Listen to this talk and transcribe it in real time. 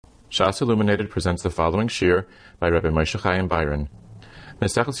Shas Illuminated presents the following shir by Rabbi Moshe and Biron.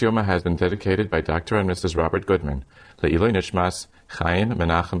 Mesechus Yoma has been dedicated by Dr. and Mrs. Robert Goodman. Le'iloi nishmas Chaim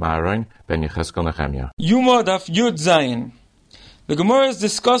Menachem Aaron ben Yecheskel Nehemiah. Yoma daf Yud Zayin. The Gemara is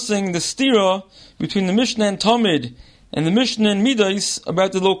discussing the stira between the Mishnah and Talmud and the Mishnah and Midas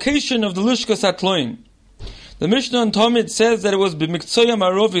about the location of the Lishkas HaTloim. The Mishnah and Talmud says that it was b'miktzoya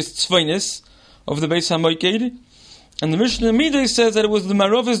marovis tzvainis of the Beis HaMoiked, and the Mishnah and Midas says that it was the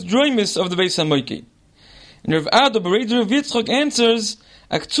marovis droimis of the Beis HaMoiked. And Rav Ado Bereid Rav Yitzchak answers,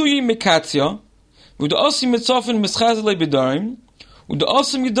 Aktsuyi mekatzia, u'da osim mitzofin mischazilei b'darim, u'da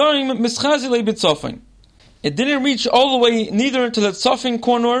osim yidarim mischazilei b'tzofin. It didn't reach all the way neither to the tzofin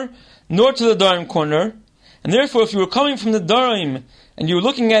corner nor to the darim corner, and therefore if you were coming from the darim and you were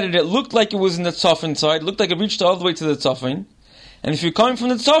looking at it, it looked like it was in the tzofin side, it looked like it reached all the way to the tzofin. And if you're coming from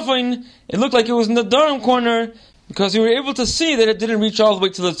the tzofin, it looked like it was in the darim corner, because you were able to see that it didn't reach all the way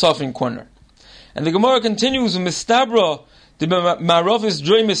to the tzofin corner. And the Gemara continues, Mistabra the Marovis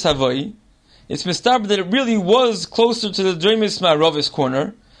Droimis Havai. It's Mistabra that it really was closer to the Droimis Marovis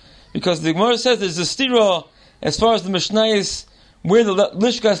corner, because the Gemara says there's a stira as far as the Mishnayis where the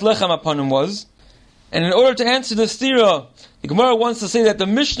Lishkas Lechem upon him was. And in order to answer the stira, the Gemara wants to say that the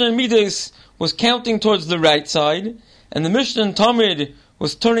Mishnah and Midas was counting towards the right side, and the Mishnah and Talmud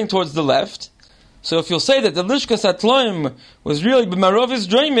was turning towards the left. So if you'll say that the Lishkas HaTloim was really B'marovis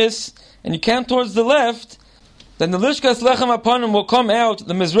Droimis, and you count towards the left, then the Lishkas Lechem upon him will come out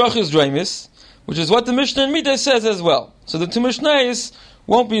the Mizrachis Droimis, which is what the Mishnah and Midas says as well. So the two Mishnayos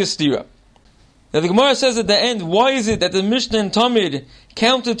won't be a stira. Now the Gemara says at the end, why is it that the Mishnah and Talmud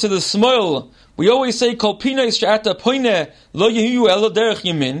counted to the small? We always say, Kol pinais she'ata poine lo yehiyu elo derech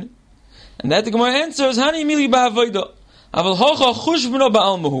yamin. And that the Gemara answers, Hani mili ba'avoida. Aval hocha chushbeno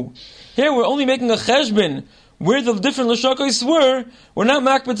ba'almahu. Here we're only making a cheshbon where the different lashakos were. We're not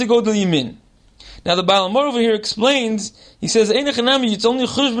makbet to go to yamin. Now the Baal Mor over here explains, he says, Einechanami, it's only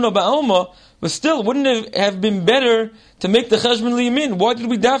chushbeno ba'alma, but still, wouldn't it have been better to make the cheshbon liyamin? Why did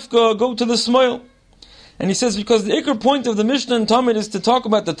we dafka go to the smoil? And he says, because the ikar point of the Mishnah and Talmud is to talk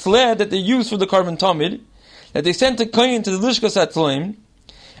about the tled that they use for the carbon Talmud, that they sent a kohen to the Lishkas HaTloim,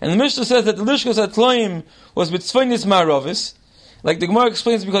 and the Mishnah says that the Lishkas HaTloim was mitzvaynis ma'aravis, like the Gemara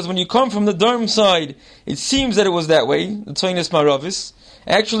explains, because when you come from the Dharm side, it seems that it was that way, the tzvaynis ma'aravis.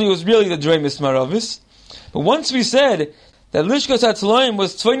 Actually, it was really the dreimis ma'aravis. But once we said that Lishkas HaTloim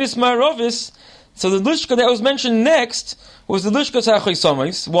was tzvaynis ma'aravis, so the Lishka that was mentioned next was the Lishkas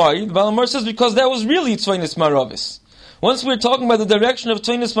HaChaisamais. Why? The Baal Mor says because that was really tzvaynis ma'aravis. Once we were talking about the direction of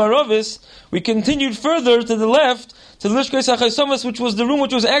tzvaynis ma'aravis, we continued further to the left to the Lishkas HaChaisamais, which was the room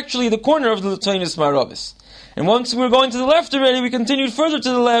which was actually the corner of the tzvaynis ma'aravis. And once we were going to the left already, we continued further to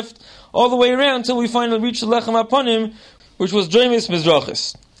the left, all the way around, until we finally reached the Lechem Aponim, which was Dreimis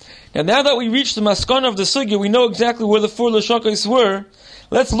Mizrachis. Now that we reached the Maskana of the Sugya, we know exactly where the four Lashakos were.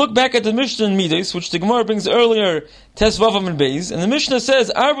 Let's look back at the Mishnah and Midas, which the Gemara brings earlier, Tes Vavam and Beis. And the Mishnah says,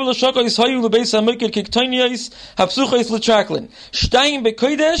 Arba Lashakos hayu lebeis hamikir kiktoniais hapsuchais letraklin. Shtayim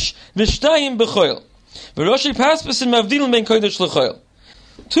bekodesh, v'shtayim bechoil. V'roshi paspasin mavdilin ben kodesh lechoil.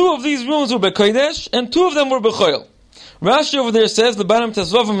 Two of these rooms were bekodesh, and two of them were bechoil. Rashi over there says, the bottom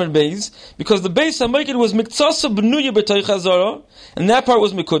Tes Vavam and Beis, because the Beis HaMoiked was miktasa b'nuya b'toich hazara, and that part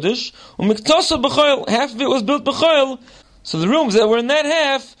was mikodesh, and miktasa bechoil, half of it was built bechoil. So the rooms that were in that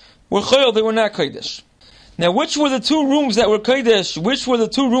half were chayil, they were not kodesh. Now, which were the two rooms that were kodesh? Which were the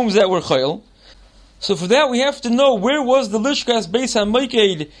two rooms that were chayil? So for that, we have to know where was the Lishkas Beis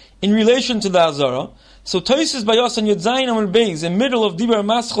HaMoiked in relation to the Azara. So Tosis Bayos on Yudzayin Amar Beis, in middle of Dibar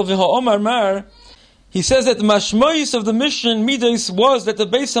Maschel v'Ha'omar Mar, he says that the mashmois of the Mishnah Midas was that the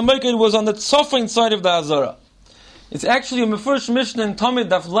Beis HaMoiked was on the tzofin side of the Azara. It's actually in the first Mishnah in Talmud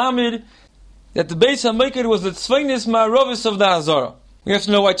Daf Lamed that the Beis HaMoiked was the tzvaynis ma'aravis of the Azara. We have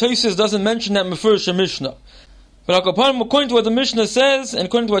to know why Tosis doesn't mention that in the first Mishnah. But according to what the Mishnah says, and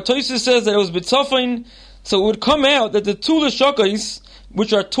according to what Tosis says, that it was b'tzofin, so it would come out that the two Lashakos,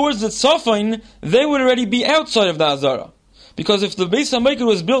 which are towards the tzofin, they would already be outside of the Azara. Because if the Beis HaMoiked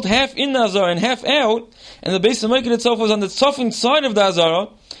was built half in the Azara and half out, and the Beis HaMoiked itself was on the tzofin side of the Azara,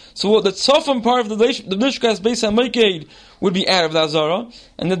 so the tzofin part of the Lishkas Beis HaMoiked would be out of the Azara,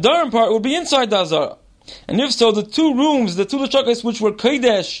 and the Darim part would be inside the Azara. And if so, the two rooms, the two Lishkas which were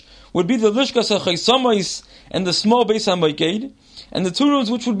Kodesh, would be the Lishkas HaChaisamais and the small Beis HaMoiked, and the two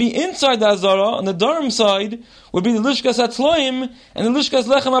rooms which would be inside the Azara, on the Darim side, would be the Lishkas HaTloim and the Lishkas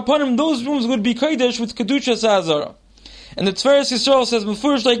Lechem Aponim. Those rooms would be Kodesh with Kedushas HaAzara. And the Tveres Yisrael says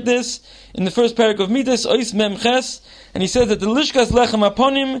first like this, in the first parak of Midas, Ois Mem Ches, and he says that the Lishkas Lechem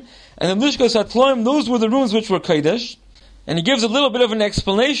Aponim and the Lishkas HaTloim, those were the rooms which were Kodesh. And he gives a little bit of an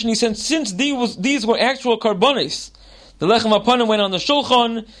explanation. He says, since these were actual karbonis, the lechem apanim went on the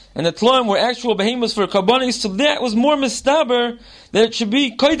shulchan, and the tloim were actual behemoths for karbonis, so that was more mistaber that it should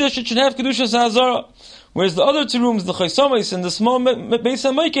be kodesh, it should have kedushas ha'azara. Whereas the other two rooms, the chaysamis and the small beis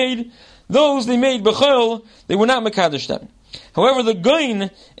ha'maiked, those they made b'chol, they were not mekadosh them. However, the Gaon,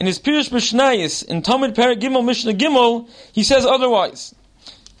 in his Pirush Mishnayis, in Talmud Perek Gimel Mishnah Gimel, he says otherwise.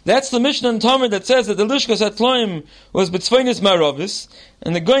 That's the Mishnah in Talmud that says that the Lishkas Atloim was B'tzveinis Maravis,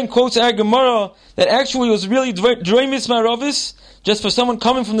 and the Gaon quotes our Gemara that actually it was really Dreimis Maravis, just for someone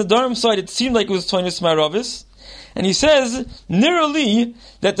coming from the Durham side, it seemed like it was Tzveinis Maravis. And he says, Nirali,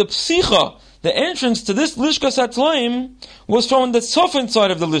 that the Psicha, the entrance to this Lishkas Atloim, was from the Tzofin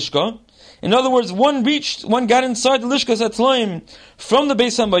side of the Lishka. In other words, one got inside the Lishkas Atlaim from the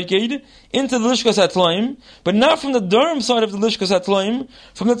Beis HaMaiked into the Lishkas Atlaim, but not from the Durham side of the Lishkas Atlaim,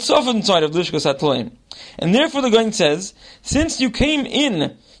 from the Tzofan side of the Lishkas Atlaim. And therefore the Gaon says, since you came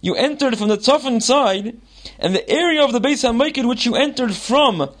in, you entered from the Tzofan side, and the area of the Beis HaMaiked which you entered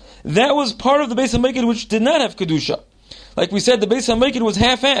from, that was part of the Beis HaMaiked which did not have Kedusha. Like we said, the Beis HaMaiked was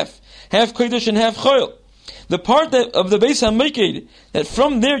half-half, half Kodesh and half Chayil. The part of the Beis HaMaiked, that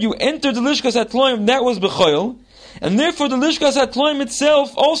from there you entered the Lishkas Atloim, that was B'chayil, and therefore the Lishkas Atloim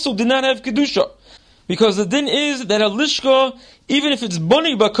itself also did not have Kedusha. Because the din is that a Lishka, even if it's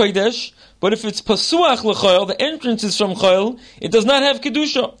Boni B'Kodesh, but if it's Pasuach L'chayil, the entrance is from Chayil, it does not have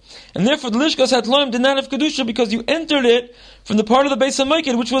Kedusha. And therefore the Lishkas Atloim did not have Kedusha because you entered it from the part of the Beis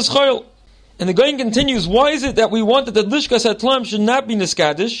HaMaiked which was Chayil. And the Gaon continues, why is it that we want that the Lishkas Atlaim should not be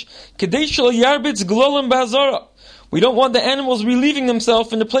Niskadish? Kedei shel yarbitz glolim ba'azara. We don't want the animals relieving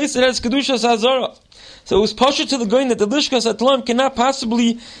themselves in the place that has Kedushas Hazara. So it was pasha to the Gaon that the Lishkas Atlaim cannot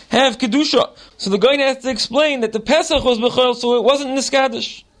possibly have Kedusha. So the Gaon has to explain that the Pesach was B'chol, so it wasn't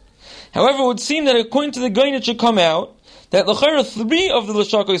Niskadish. However, it would seem that according to the Gaon it should come out that l'chayra 3 of the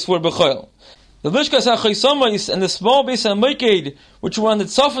Lishakos were B'chol. The Lishkas HaChaysamais and the small Beis HaMaiked, which were on the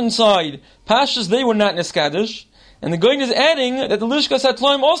Tzofan side, Pashas, they were not Niskadish. And the Gaon is adding that the Lishkas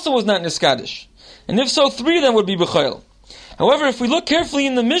Atlaim also was not Niskadish. And if so, 3 of them would be B'chayil. However, if we look carefully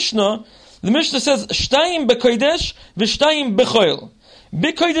in the Mishnah says, Shtayim B'Kodesh, V'Shtayim B'chayil.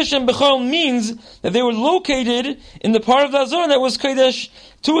 B'Kodesh and B'chayil means that they were located in the part of the Azor that was Kodesh.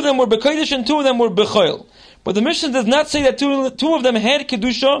 2 of them were B'Kodesh and 2 of them were B'chayil. But the Mishnah does not say that two of them had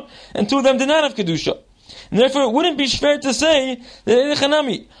Kedusha and 2 of them did not have Kedusha. And therefore it wouldn't be fair to say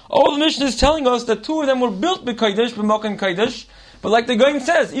that all the Mishnah is telling us that 2 of them were built b'Kodesh, b'Mokan Kodesh, but like the Gaon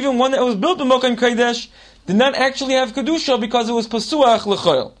says, even one that was built b'Mokan Kodesh did not actually have Kedusha because it was Pasuach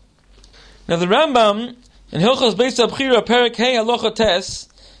L'chayil. Now the Rambam, in Hilchos Beis Abchira, Perek Hey Halacha Tes,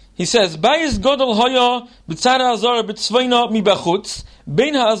 he says, Bayis Godol Haya b'tzad ha'azara b'tzveina mibachutz,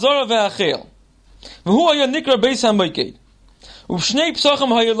 bein ha'azara ve'achel. V'hu haya nikra Beis HaMaiked. Uv'shnei psachim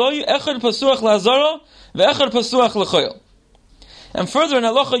hayaloi, echad pasuach l'azara, ve'echad pasuach l'chayil. And further in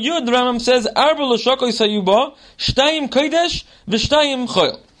Halacha Yud, the Rambam says, Arba l'shakos hayuba, shtayim kodesh, v'shtayim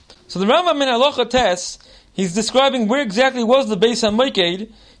chayil. So the Rambam in Halacha Tes, he's describing where exactly was the Beis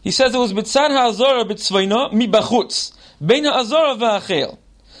HaMaiked. He says it was b'tzad ha'azara b'tzveina, mi bachutz, bein ha'azara ve'achel.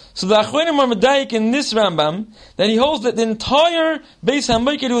 So the Achronim are medayik in this Rambam that he holds that the entire Beis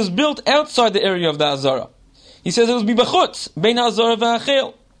HaMaiked was built outside the area of the Azara. He says it was bibachutz bein Azara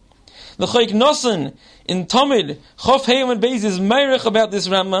v'achel. The Chayk Nosen in Talmud Chof Heyam and Beis is meirich about this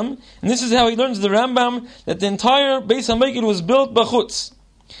Rambam, and this is how he learns the Rambam that the entire Beis HaMaiked was built bachutz.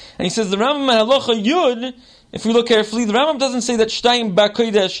 And he says the Rambam in Halacha Yud, if we look carefully, the Rambam doesn't say that Shtayim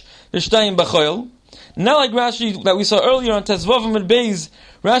b'Kodesh v'Shtayim b'Chayil. Not like Rashi that we saw earlier on Tezvavim and Beis.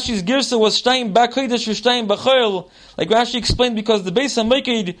 Rashi's girsa was Shtayim b'Kodesh v'Shtayim b'Chayil. Like Rashi explained, because the Beis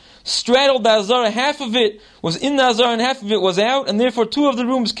HaMaiked straddled the Azara, half of it was in the Azara and half of it was out, and therefore 2 of the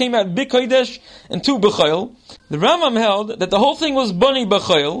rooms came out b'Kodesh and 2 b'Chayil. The Rambam held that the whole thing was Bani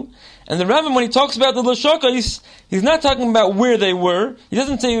b'Chayil, and the Rambam, when he talks about the Lashakais, he's not talking about where they were. He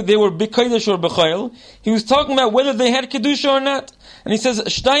doesn't say they were b'Kodesh or b'Chayil. He was talking about whether they had Kedusha or not. And he says,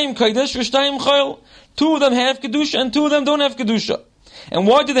 Shtayim Kodesh v'Shtayim Chayil. 2 of them have Kedusha and 2 of them don't have Kedusha. And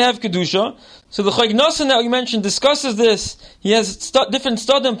why do they have Kedusha? So the Chayk Nosen that we mentioned discusses this. He has different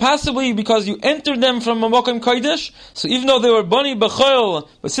studim, possibly because you entered them from a Mokum Kodesh. So even though they were Bani B'Chayil,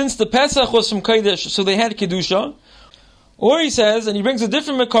 but since the Pesach was from Kodesh, so they had Kedusha. Or he says, and he brings a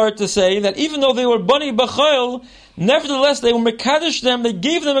different Makar to say, that even though they were Bani B'Chayil, nevertheless they were Mekadesh them, they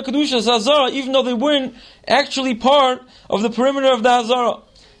gave them a Kedusha Zazara, even though they weren't actually part of the perimeter of the Azara.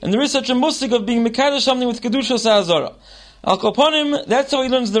 And there is such a musik of being Mekadesh something with Kedusha Zazara. Al Koponim, that's how he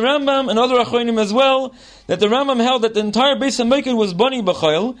learns the Rambam and other Achronim as well, that the Rambam held that the entire Beis HaMaiked was Bani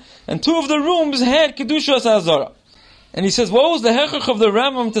B'Chayil, and 2 of the rooms had Kedusha Zazara. And he says, what was the hechach of the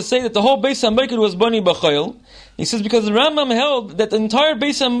Rambam to say that the whole Beis HaMikdash was bani b'chayil? He says, because the Rambam held that the entire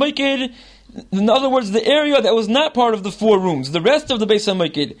Beis HaMikdash, in other words, the area that was not part of the 4 rooms, the rest of the Beis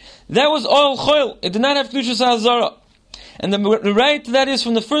HaMikdash, that was all chayil. It did not have Kedushas HaZara. And the right to that is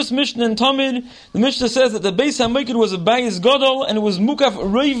from the first Mishnah in Talmud. The Mishnah says that the Beis HaMikdash was a bayis gadol, and it was mukaf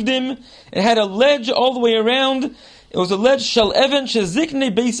reivdim. It had a ledge all the way around. It was a ledge shel even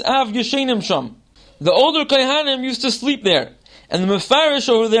shezikne beis av yeshenim sham. The older Kohanim used to sleep there. And the Mefarish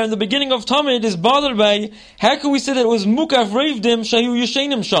over there in the beginning of Talmud is bothered by, how can we say that it was mukaf reivdim shayu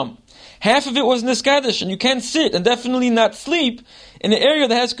yeshenim sham? Half of it was niskadish, and you can't sit and definitely not sleep in an area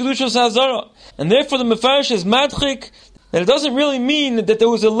that has Kedushas HaZara. And therefore the Mefarish is madchik, that it doesn't really mean that there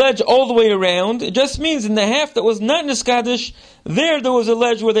was a ledge all the way around. It just means in the half that was not niskadish, there was a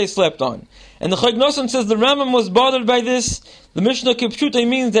ledge where they slept on. And the Chag Nosson says the Rambam was bothered by this. The Mishnah Kipshutei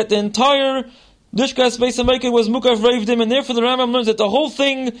means that the entire Lishkas Beis HaMikdash was mukaf reivdim, and therefore the Rambam learns that the whole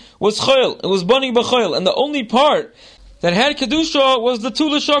thing was chayil. It was bani b'chayil, and the only part that had kedusha was the 2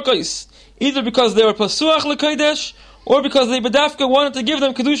 leshakos, either because they were pasuach l'kodesh or because they bedafka wanted to give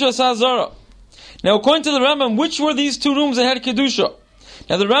them kedusha sazara. Now, according to the Rambam, which were these 2 rooms that had kedusha?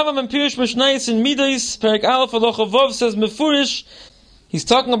 Now, the Rambam in Pirush Mishnayos in Midas, Perek Aleph Halacha Vav says mefurish. He's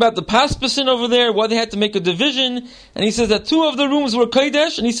talking about the paspasin over there, why they had to make a division, and he says that 2 of the rooms were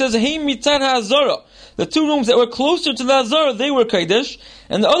Kodesh, and he says, Hey mitzad ha'azara. The 2 rooms that were closer to the Azara, they were Kodesh,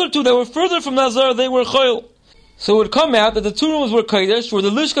 and the other 2 that were further from the Azara, they were Chayil. So it would come out that the 2 rooms were Kodesh, were the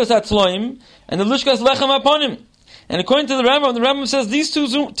Lishkas Hatzloim, and the Lishkas Lechem Aponim. And according to the Rambam says these two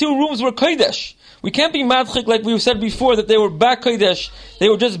rooms were Kodesh. We can't be madchik like we said before that they were back Kodesh. They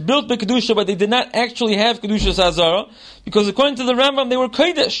were just built by Kedusha, but they did not actually have Kedushas HaZara, because according to the Rambam, they were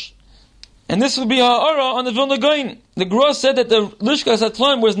Kodesh. And this would be ha'ara on the Vilna Gaon. The Gra said that the Lishkas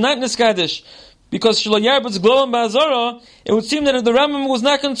Hatlaim was not Niskadish, because Shlo Yarbut's Glolam Ba'azara, it would seem that the Rambam was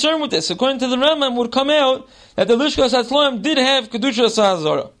not concerned with this. According to the Rambam, would come out that the Lishkas Hatlaim did have Kedushas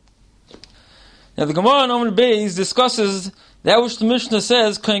HaZara. Now the Gemara on Omer Beis discusses that which the Mishnah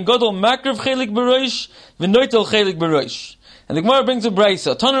says, Kain Gadol Makriv Chelik B'Rosh, V'Noitel Chelik B'Rosh. And the Gemara brings a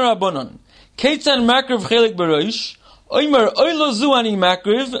Braisa, Taner Rabbanon, Keitzan Makriv Chelik B'Rosh, Oimer Oilo Zuani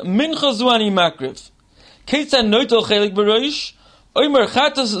Makriv, Mincha Zuani Makriv. Keitzan Noitel Chelik B'Rosh, Oimer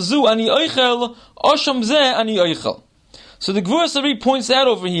Chatas Zuani Oichel, Osham Zeh Ani Oichel. So the Gvur Sari points out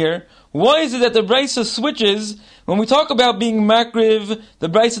over here, why is it that the Braisa switches, when we talk about being Makriv, the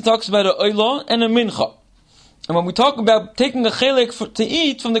Braisa talks about a Oilo and a Mincha. And when we talk about taking a chelik to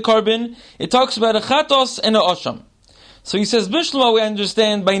eat from the carbon, it talks about a chatos and a osham. So he says, Bishlama, we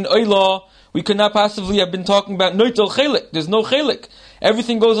understand by an oila, we could not possibly have been talking about noitel chelik. There's no chelik.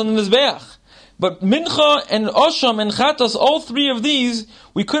 Everything goes on the mizbeach. But mincha and osham and chatos, all 3 of these,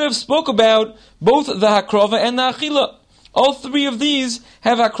 we could have spoke about both the hakrava and the achila. All 3 of these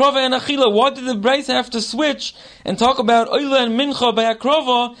have hakrava and achila. Why did the Braisa have to switch and talk about oila and mincha by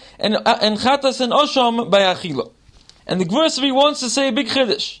hakrava and chatas and osham by achila? And the Gvur wants to say a big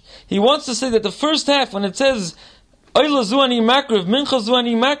chiddush. He wants to say that the first half, when it says oila zuani makriv, mincha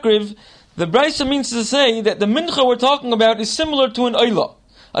zuani makriv, the Braisa means to say that the mincha we're talking about is similar to an oila,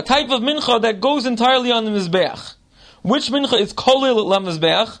 a type of mincha that goes entirely on the mizbeach. Which mincha is kolil la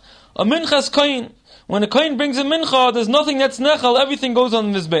mizbeach? A mincha's kain. When a kohen brings a mincha, there's nothing that's nechal, everything goes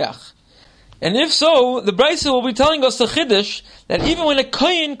on the mizbeach. And if so, the Braisa will be telling us a chiddush, that even when a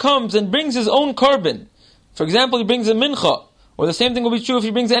kohen comes and brings his own carbon, for example, he brings a mincha, or the same thing will be true if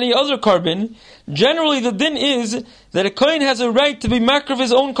he brings any other carbon, generally the din is that a kohen has a right to be makriv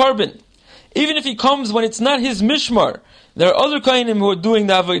his own carbon. Even if he comes when it's not his mishmar. There are other kohenim who are doing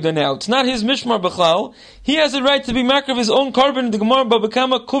the avodah now. It's not his mishmar b'chlal. He has a right to be makriv his own carbon. The Gemara Baba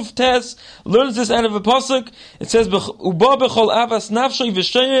Kama Kuf Tes learns this out of a pasuk. It says, "Uba b'chol avas nafshay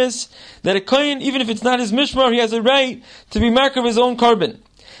v'sheres," that a kohen, even if it's not his mishmar, he has a right to be makriv his own carbon.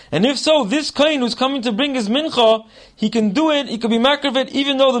 And if so, this kohen who's coming to bring his mincha, he can do it, he can be makriv it,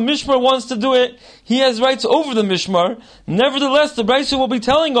 even though the mishmar wants to do it, he has rights over the mishmar. Nevertheless, the Braisa will be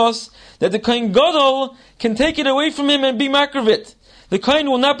telling us that the kohen gadol can take it away from him and be makriv it. The kohen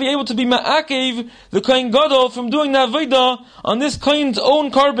will not be able to be ma'akev the kohen gadol from doing the avodah on this kohen's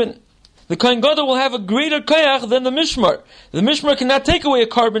own carbon. The kohen gadol will have a greater koyach than the mishmar. The mishmar cannot take away a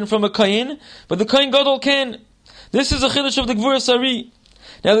carbon from a kohen, but the kohen gadol can. This is a chiddush of the Gvur Sari.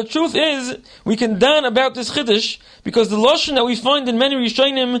 Now the truth is, we can down about this chiddush, because the lashon that we find in many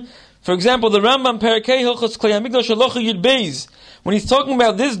Rishonim, for example, the Rambam Parakei Hilchos Klei Hamikdash Halacha Yud Beis, when he's talking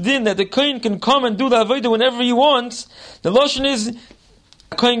about this din that the kohen can come and do the avodah whenever he wants, the lashon is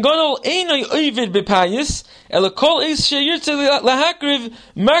kohen gadol einay ovid b'payis ela kol eis sheyirtze lahakriv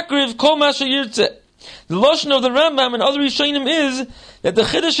makriv kol ma sheyirtze. The lashon of the Rambam and other Rishonim is that the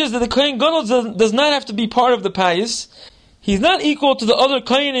chiddush is that the Kohen Gadol does not have to be part of the payis. He's not equal to the other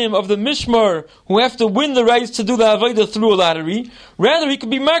Kohanim of the Mishmar who have to win the rights to do the Avodah through a lottery. Rather, he can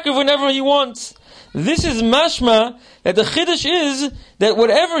be makriv whenever he wants. This is mashma that the chiddush is that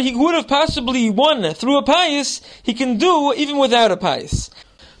whatever he would have possibly won through a payis, he can do even without a payis.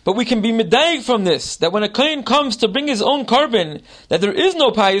 But we can be medayik from this, that when a kohen comes to bring his own carbon, that there is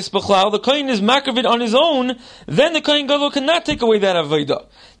no payis b'chlal, the kohen is makriv it on his own, then the kohen gadol cannot take away that avodah.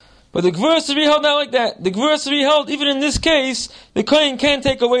 But the Gvura Sari held not like that. The Gvura Sari held, even in this case, the kohen can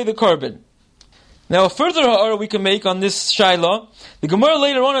take away the carbon. Now a further ha'ara we can make on this shaila, the Gemara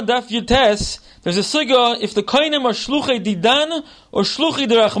later on Daf Yutes, there's a sugya if the kohenim are shluchei didan or shluchei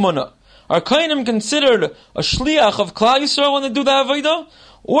derachmana. Are kohenim considered a shliach of Klal Yisrael when they do the avodah?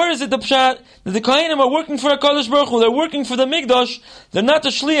 Or is it the pshat that the kohenim are working for HaKadosh Baruch Hu, they're working for the Mikdash, they're not the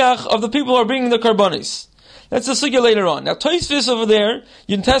shliach of the people who are bringing the karbanis? That's the sugya later on. Now Tosfos over there,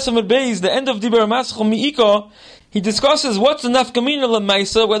 Yuntes Amud Beis, the end of Diber Maschel Mi'ika, he discusses what's the nafkamina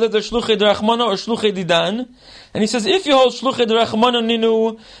l'maisa, whether they're shluchei derachmana or shluchei didan. And he says, if you hold shluchei derachmana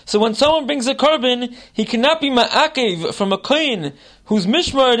ninu, so when someone brings a carbon, he cannot be ma'akev from a kohen whose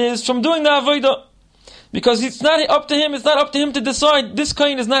mishmar it is from doing the avodah. Because it's not up to him to decide, this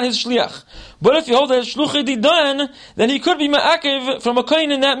kohen is not his shliach. But if you hold that shluchei didan, then he could be ma'akev from a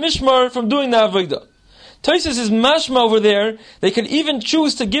kohen in that mishmar from doing the avodah. Tosfos is mashma over there, they can even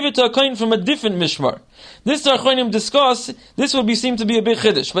choose to give it to a kohen from a different mishmar. This our kohenim discuss, this would seem to be a big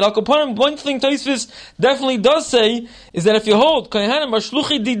chiddush. But al-Kapanim, one thing Tosfos definitely does say, is that if you hold kohanim are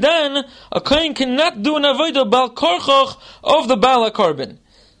shluchei didan, a kohen cannot do an avodah bal karchach of the bala carbon.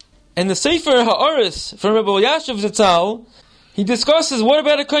 And the Sefer Ha'aris from Rabbi Yashiv Zitzal, he discusses, what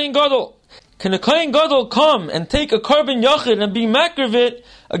about a kohen gadol? Can a kohen gadol come and take a carbon yachid and be makriv it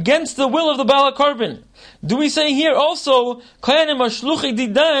against the will of the bala carbon? Do we say here also, kohanim are shluchei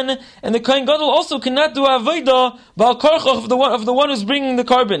didan, and the kohen gadol also cannot do avodah bal karcha of the one who's bringing the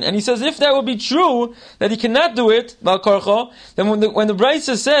carbon? And he says, if that would be true, that he cannot do it bal karcha, then when the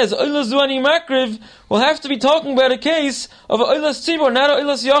Brisa says oilas duani makriv, we'll have to be talking about a case of oilas tzibor, not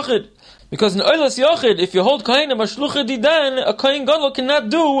oilas yachid. Because in oilas yachid, if you hold kohanim are shluchei didan, a kohen gadol cannot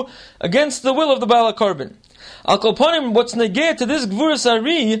do against the will of the bala carbon. Al Kolponim, what's negate to this Gvura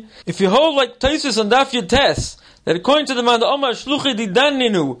Sari, if you hold like Tosfos on Daf Yutes, that according to the man, the Omar Shluchei Didan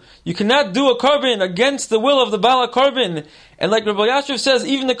Ninu, you cannot do a carbon against the will of the Bala carbon, and like Rabbi Yashiv says,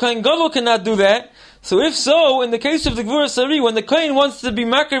 even the Kohen Gadol cannot do that. So if so, in the case of the Gvura Sari, when the Kohen wants to be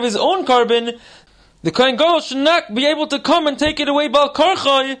makar of his own carbon, the Kohen Gadol should not be able to come and take it away Bal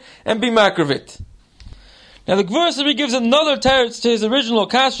Karchai and be makar of it. Now the Gvura Sari gives another teretz to his original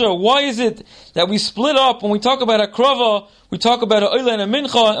kasha. Why is it that we split up when we talk about a krava, we talk about a oila and a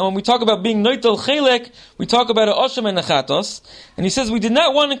mincha, and when we talk about being noitel chelek, we talk about a osham and a chatos? And he says we did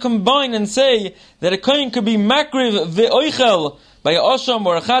not want to combine and say that a kohen could be makriv ve'oichel by a osham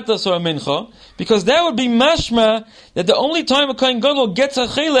or a chatos or a mincha, because that would be mashma that the only time a kohen gadol gets a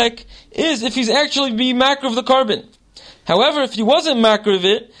chelek is if he's actually be makriv the carbon. However, if he wasn't makar of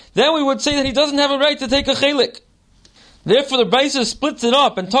it, then we would say that he doesn't have a right to take a chelik. Therefore, the Brisa splits it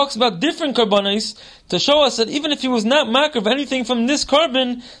up and talks about different karbanis to show us that even if he was not makar of anything from this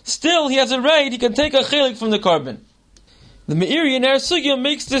carbon, still he has a right, he can take a chelik from the carbon. The Meiri in Sugya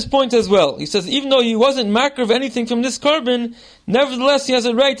makes this point as well. He says, even though he wasn't makar of anything from this carbon, nevertheless he has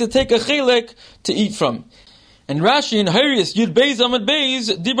a right to take a chelik to eat from. And Rashi in Harius, Yud Beis Amud Beis,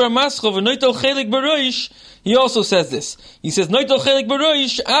 Dibar Maschov, Noitel Chelik Baroish, he also says this. He says, Noitel Chelik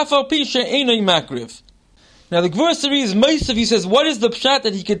Baroish, Afal Pisha Einoi Makriv. Now the Gvura Sari is Meisav, he says, what is the pshat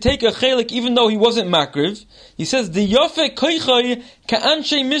that he could take a chelik even though he wasn't makriv? He says, the Yofe Koichoi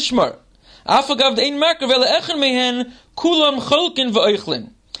Ka'anshe Mishmar. Afagav Ein Makriv, Ele Echen Mehen, Kulam Cholkin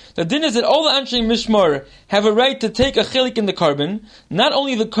V'oichlin. The din is that all the Anshe Mishmar have a right to take a chelik in the carbon, not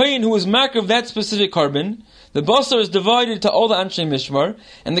only the kohen who is makriv that specific carbon. The basar is divided to all the Anshe Mishmar,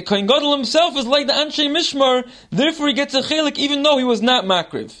 and the Kohen Gadol himself is like the Anshe Mishmar, therefore he gets a chelik even though he was not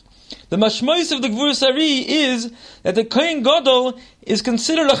makriv. The mashmois of the Gvura Sari is that the Kohen Gadol is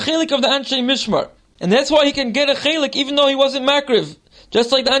considered a chelik of the Anshe Mishmar, and that's why he can get a chelik even though he wasn't makriv,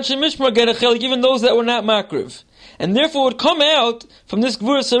 just like the Anshe Mishmar get a chelik even those that were not makriv. And therefore it would come out from this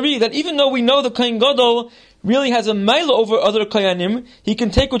Gvura Sari that even though we know the Kohen Gadol really has a mile over other koyanim, he can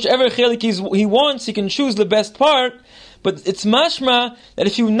take whichever chelik he wants, he can choose the best part, but it's mashma that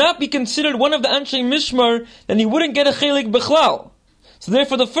if he would not be considered one of the Anshe Mishmar, then he wouldn't get a chelik bichlal. So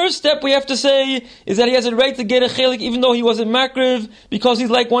therefore the first step we have to say is that he has a right to get a chelik even though he wasn't makriv, because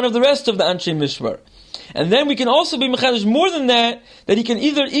he's like one of the rest of the Anshe Mishmar. And then we can also be mechadish more than that he can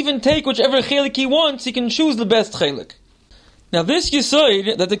even take whichever chelik he wants, he can choose the best chelik. Now this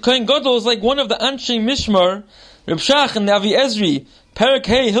yisoid, that the Kohen Gadol is like one of the Anshe Mishmar, Reb Shach and the Avi Ezri, Perek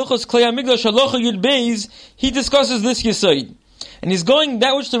Hey, Hilchos Klei HaMikdash, Halacha Yud Beis, he discusses this yisoid. And he's going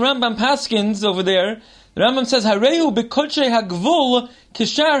that which the Rambam paskins over there. The Rambam says, Harehu bekodshei hagvul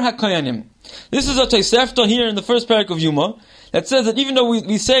kishar hakoyanim. This is a Tosefta here in the first parak of Yoma, that says that even though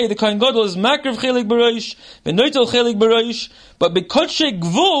we say the Kohen Gadol is makriv chelik b'roish, v'noitel chelik b'roish, but bekodshei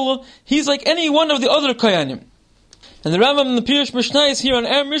gvul, he's like any one of the other koyanim. And the Rambam in the Pirush Mishnayos here on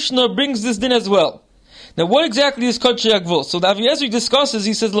our Mishnah brings this din as well. Now what exactly is kodshei hagvul? So the Avi Ezri discusses,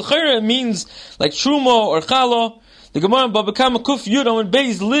 he says, l'chayra it means like truma or chala. The Gemara in Baba Kama Kuf Yud Amud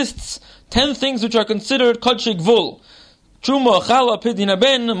Beis lists 10 things which are considered kodshei gvul. Truma, chala, pidin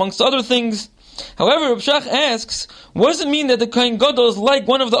haben, amongst other things. However, Reb Shach asks, what does it mean that the Kohen Gadol is like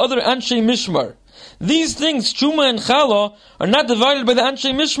one of the other Anshe Mishmar? These things, truma and chala, are not divided by the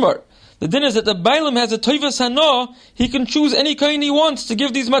Anshe Mishmar. The din is that the Bailam has a toivas hana, he can choose any Kohen he wants to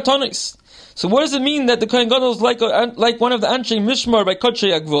give these matanis. So what does it mean that the Kohen Gadol is like one of the Anshe Mishmar by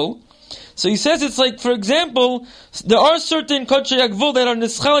kodshei hagvul? So he says it's like, for example, there are certain kodshei hagvul that are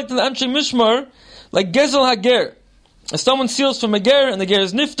nischalik to the Anshe Mishmar, like gezel hager. If someone steals from a ger and the ger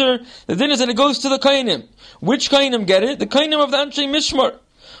is nifter, the din is that it goes to the kainim. Which kainim get it? The kainim of the Anshe Mishmar.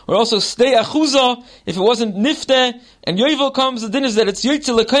 Or also stay achuza, if it wasn't nifte and yovel comes, the din is that it's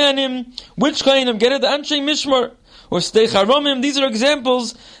yoytze lekayanim. Which kainim get it? The Anshe Mishmar. Or stay charomim. These are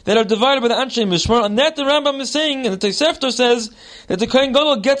examples that are divided by the Anshe Mishmar. And that the Rambam is saying, and the Tosefta says, that the Kohen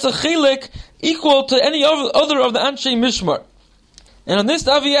Gadol gets a chelik equal to any other of the Anshe Mishmar. And on this,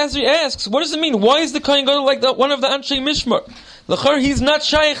 the Avi Ezri asks, what does it mean? Why is the Kohen Gadol like one of the Anshe Mishmar? L'char, he's not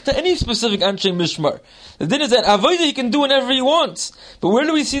shaykh to any specific Anshe Mishmar. The din is that avodah he can do whenever he wants. But where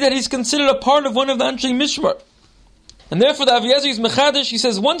do we see that he's considered a part of one of the Anshe Mishmar? And therefore the Avi Ezri is mechadish. He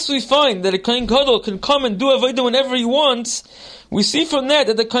says, once we find that a Kohen Gadol can come and do avodah whenever he wants, we see from that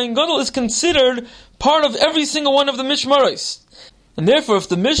the Kohen Gadol is considered part of every single one of the Mishmaros. And therefore, if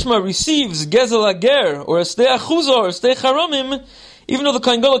the Mishmar receives gezel ager, or a stei achuza, or a stei charomim, even though the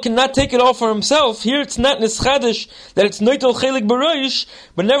Kohen Gadol cannot take it all for himself, here it's not nischadish that it's noitel chelik b'roish,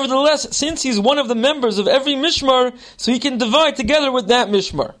 but nevertheless, since he's one of the members of every mishmar, so he can divide together with that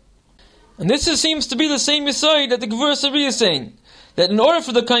mishmar. And this seems to be the same yesod that the Gevurah Sari is saying, that in order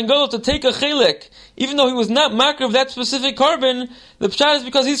for the Kohen Gadol to take a chelik, even though he was not makar of that specific carbon, the pshat is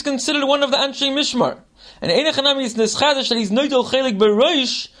because he's considered one of the Anshe Mishmar. And einach hanami is nischadish that he's noitel chelik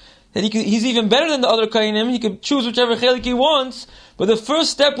b'roish, that he's even better than the other Kainim, he could choose whichever chelik he wants, but the first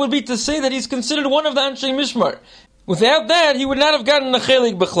step would be to say that he's considered one of the Anshe Mishmar. Without that, he would not have gotten a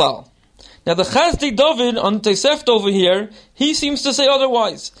chelik b'chlal. Now the Chasdei David on Tosefta over here, he seems to say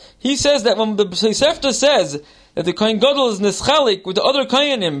otherwise. He says that when the Tosefta says that the Kohen Gadol is nischalik with the other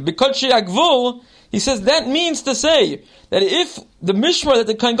Kainim, bekodshei hagvul, he says that means to say that if the Mishmar that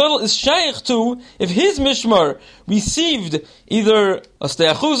the Kohen Gadol is shaykh to, if his Mishmar received either a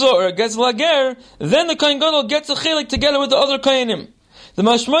stei achuza or a gezel hager, then the Kohen Gadol gets a chelik together with the other Kainim. The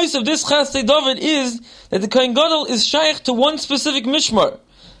mashmos of this Chasdei David is that the Kohen Gadol is shaykh to one specific Mishmar.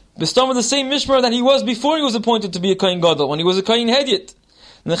 Bestam with the same Mishmar that he was before he was appointed to be a Kohen Gadol, when he was a Kohen Hedyot.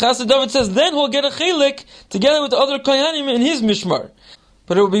 And the Chasdei David says then he'll get a chelik together with the other Kohanim in his Mishmar.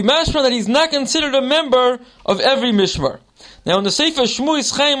 But it will be mashma that he's not considered a member of every mishmar. Now in the Sefer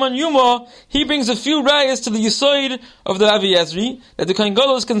Shmuis Chaim on Yoma, he brings a few rayas to the yisoid of the Avi Ezri, that the Kohen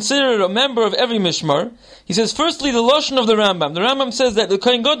Gadol is considered a member of every mishmar. He says, firstly, the lashon of the Rambam. The Rambam says that the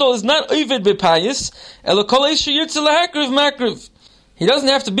Kohen Gadol is not oived b'payis, elo kol eish sheyirtze lahakriv makriv. He doesn't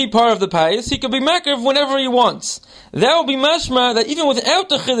have to be part of the payis, he can be makriv whenever he wants. That will be mashma that even without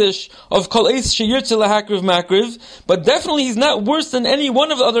the chiddush of kol eish sheyirtze lahakriv makriv, but definitely he's not worse than any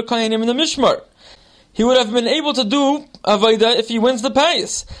one of the other kohanim in the mishmar. He would have been able to do avodah if he wins the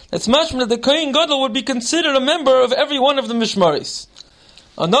payis. That's mashma that the Kohen Gadol would be considered a member of every one of the mishmaris.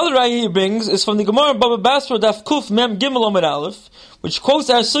 Another raya he brings is from the Gemara Baba Basra Daf Kuf Mem Gimel Amud Aleph, which quotes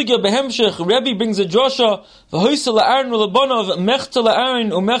our sugya behemshech. Rabbi brings a drasha v'hoisa la'aron u'lebanov mechta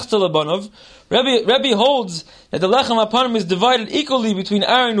la'aron u'mechta lebanov. Rabbi holds that the lechem hapanim is divided equally between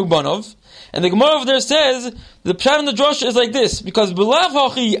Aaron and Ubanov, and the Gemara over there says the pshat in the drasha is like this, because b'lav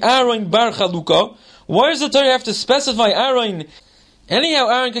hachi Aaron bar chaluka. Why does the Torah have to specify Aaron? Anyhow,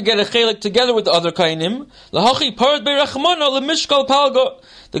 Aaron could get a chelik together with the other kainim. Lahachi parat be'rachmana lemishkal palga.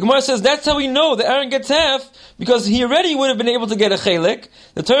 The Gemara says that's how we know that Aaron gets half, because he already would have been able to get a chelik.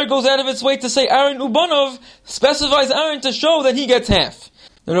 The Torah goes out of its way to say Aaron Ubanov specifies Aaron to show that he gets half.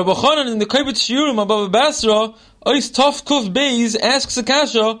 The Rabbi Chanan in the Kibbutz Shiurim of Baba Basra Ois Tov Kuf Beis asks a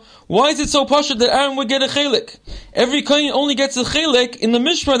kasha, why is it so pashut that Aaron would get a chelik? Every kohen only gets a chelik in the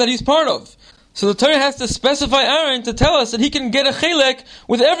mishmar that he's part of. So the Torah has to specify Aaron to tell us that he can get a chelik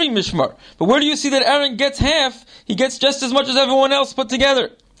with every mishmar. But where do you see that Aaron gets half? He gets just as much as everyone else put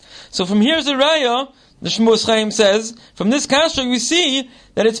together. So from here's a raya, the Shmuel Chaim says, from this kasha we see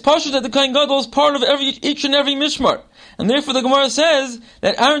that it's pashut that the kohen gadol is part of each and every mishmar. And therefore the Gemara says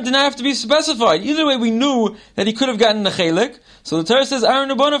that Aaron did not have to be specified. Either way we knew that he could have gotten a chelik. So the Torah says Aaron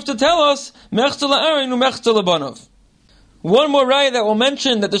u'banov to tell us, mechtel Aaron u'mechtel u'banov. One more raya that we'll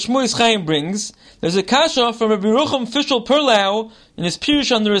mention that the Shmuel Chaim brings. There's a kasha from Rabbi Rucham Fishel Perlau in his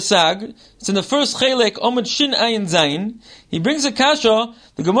Pirush on the Resag. It's in the first chelik, Omid Shin Ayin Zayin. He brings a kasha.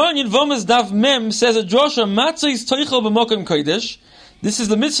 The Gemara in Yvomas Daf Mem says a drosha matzah is toichel b'mokem kodesh. This is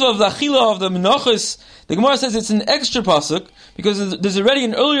the mitzvah of the achila of the menachos. The Gemara says it's an extra pasuk because there's already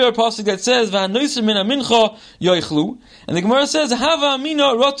an earlier pasuk that says v'hanoisim min amincha yoichlu, and the Gemara says hava amina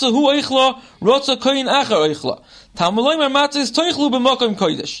rotza hu oichla rotza koyin achar oichla. Talmuloy marmatz is toichlu b'mokem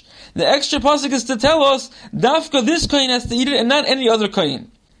kodesh. The extra pasuk is to tell us dafka this koyin has to eat it and not any other koyin.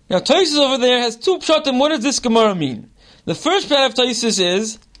 Now Tosfos over there has two pshatim. What does this Gemara mean? The first part of Tosfos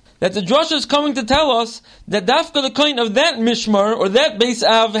is that the drasha is coming to tell us that dafka the kohen of that mishmar or that beis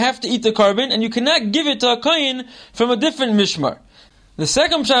av have to eat the carbon, and you cannot give it to a kohen from a different mishmar. The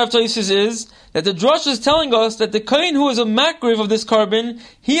second pshat of Tosfos is that the drasha is telling us that the kohen who is a makriv of this carbon,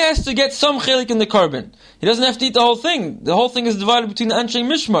 he has to get some chelik in the carbon. He doesn't have to eat the whole thing. The whole thing is divided between the anshay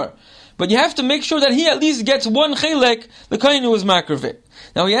mishmar. But you have to make sure that he at least gets one chelik, the kohen who is makriv it.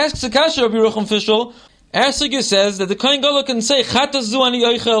 Now he asks the kasha Rabbi Rucham Fishel, Ersigis says that the Kohen Gadol can say Chatas zu ani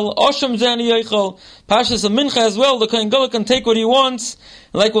yoichel, Osham zu ani yoichel, Pashas of Mincha as well. The Kohen Gadol can take what he wants.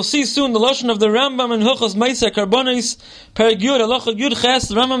 Like we'll see soon, the lashon of the Rambam and Hilchos Meiser Karbonis, Perek Yud Halacha Yud Ches.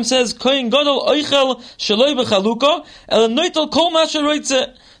 The Rambam says Kohen Gadol oichel shaloi bechaluka, el noitel kol ma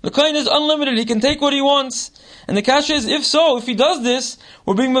sheroitze. The Kohen is unlimited; he can take what he wants. And the kasha is, if so, if he does this,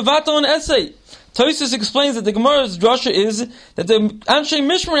 we're being mevatel an essay. Tosfos explains that the Gemara's drasha is that the Anshay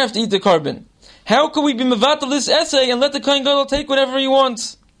Mishmar have to eat the carbon. How could we be mevatel this essay and let the Kohen Gadol take whatever he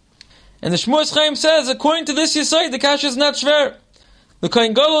wants? And the Shmuel Chaim says, according to this Yisai, the kasha is not shver. The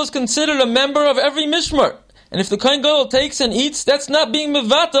Kohen Gadol is considered a member of every mishmar, and if the Kohen Gadol takes and eats, that's not being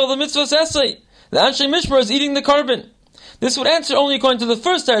mevatel the mitzvah's essay. The Anshay Mishmar is eating the carbon. This would answer only according to the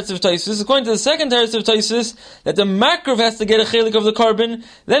first teretz of Tosfos. According to the second teretz of Tosfos, that the makrav has to get a chelik of the carbon,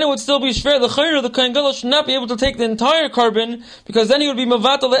 then it would still be shver. The chayr, the Kohen Gadol should not be able to take the entire carbon, because then he would be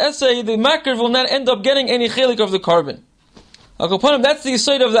mevatel the essay. The makrav will not end up getting any chelik of the carbon. That's the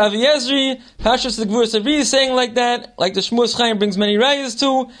side of the Avi Ezri. Pashas the Gvur Sabri is saying like that, like the Shmuel Chaim brings many rayas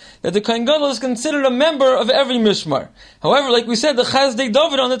too, that the Kohen Gadol is considered a member of every mishmar. However, like we said, the Chazdei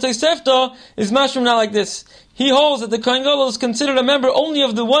David on the Tosefta is mashrum not like this. He holds that the Kohen Gadol is considered a member only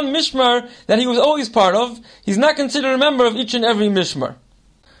of the one mishmar that he was always part of. He's not considered a member of each and every mishmar.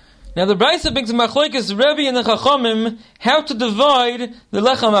 Now the Brisa brings a machlokes Rabbi and the Chachamim how to divide the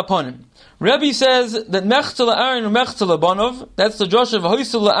lechem aponim. Rabbi says that mechtel Aaron and mechtel Labanov. That's the Josh of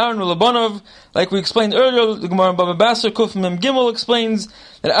hoisel Aaron and Labanov. Like we explained earlier, the Gemara in Baba Basra Kuf Mem Gimel explains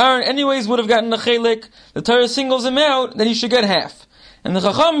that Aaron anyways would have gotten a chelik. The Torah singles him out that he should get half, and the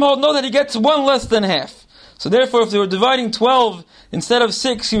Chachamim hold no that he gets one less than half. So therefore, if they were dividing 12 instead of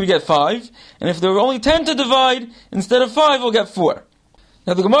 6, he would get 5. And if there were only 10 to divide, instead of 5, he'll get 4.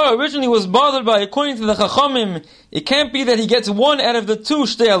 Now the Gemara originally was bothered by, according to the Chachamim, it can't be that he gets 1 out of the 2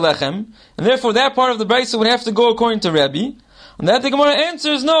 shtei alechem, and therefore that part of the Brisa would have to go according to Rabbi. And that the Gemara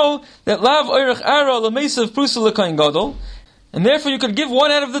answers no, that lav oirech ara l'meisav prusa l'kohen gadol, and therefore you could give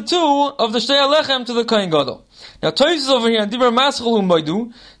 1 out of the 2 of the shtei alechem to the kohen gadol. Now Tosfos over here, Divrei Maschel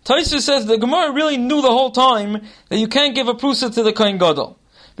U'Moidu, Tosfos says the Gemara really knew the whole time that you can't give a prusa to the kohen gadol,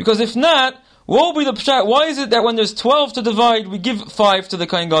 because if not, what will be the pshat? Why is it that when there's 12 to divide, we give 5 to the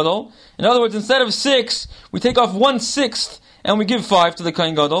kohen gadol? In other words, instead of 6, we take off 1/6 and we give 5 to the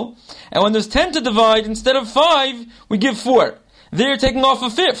kohen gadol. And when there's 10 to divide, instead of 5, we give 4. There you're taking off a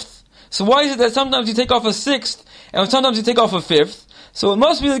 5th. So why is it that sometimes you take off a 6th and sometimes you take off a 5th? So it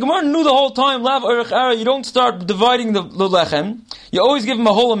must be the Gemara knew the whole time, lav orech ara, you don't start dividing the lechem. You always give him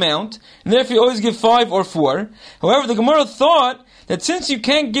a whole amount, and therefore you always give 5 or 4. However, the Gemara thought that since you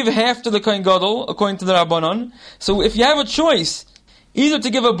can't give half to the kohen gadol, according to the Rabbanon, so if you have a choice, either to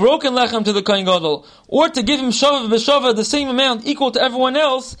give a broken lechem to the kohen gadol, or to give him shava b'shava, the same amount equal to everyone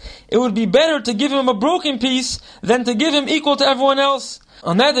else, it would be better to give him a broken piece than to give him equal to everyone else.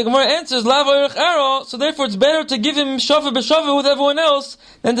 On that, the Gemara answers, lav orech ara, so therefore it's better to give him shava b'shava with everyone else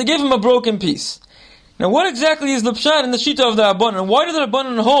than to give him a broken piece. Now what exactly is the pshat in the shita of the Rabbanon? Why do the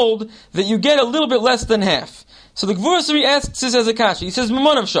Rabbanon hold that you get a little bit less than half? So the Gvurasari asks this as a kasha. He says,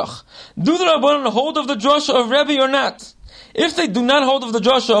 Mamanav Shach, do the Rabbanon hold of the drasha of Rabbi or not? If they do not hold of the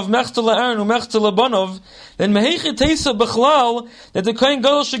drasha of Mechta La'aron or Mechta Labanov, then Meheichi Teisa Bechlal, that the Kohen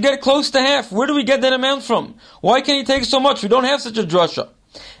Gadol should get close to half. Where do we get that amount from? Why can't he take so much? We don't have such a drasha.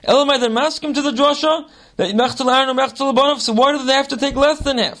 Elamai then mask him to the drasha, that Mechta La'aron or Mechta Labanov, so why do they have to take less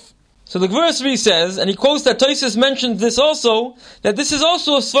than half? So the Gvurasari says, and he quotes that Tosfos mentions this also, that this is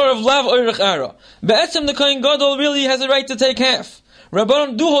also a svar of Lav Oirech Ara. Be'etzem the Kohen Gadol really has a right to take half.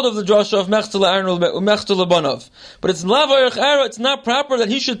 Rabbanon do hold of the drasha of Mechta La'aron or Mechta Labanov. But it's Lav Oirech Ara, it's not proper that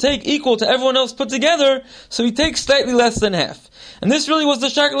he should take equal to everyone else put together, so he takes slightly less than half. And this really was the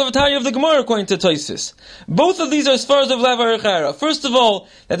shackle of Atari of the Gemara according to Tosfos. Both of these are svaras of Lav Oirech Ara. First of all,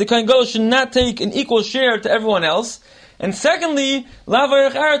 that the Kohen Gadol should not take an equal share to everyone else. And secondly, Lav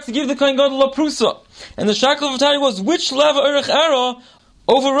Oirech Ara to give the Kohen Gadol a prusa. And the shackle of Atari was which Lav Oirech Ara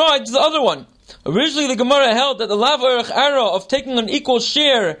overrides the other one. Originally the Gemara held that the Lav Oirech Ara of taking an equal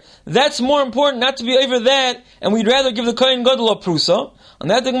share, that's more important not to be over that, and we'd rather give the Kohen Gadol a prusa. And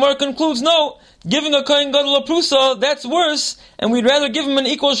that the Gemara concludes, no, giving a Kohen Gadol a prusa, that's worse, and we'd rather give him an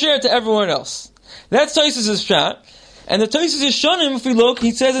equal share to everyone else. That's Tosfos' shot. And the Tosfos is Shonim, if we look, he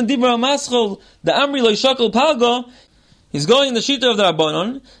says in Dibra Maschel, the Amri Lo Shakal Palga, he's going in the Shita of the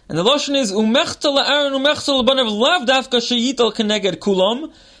Rabbanon, and the Lashon is Umechta La'aron Umechta Labanov Lav Dafka Sheyital Keneged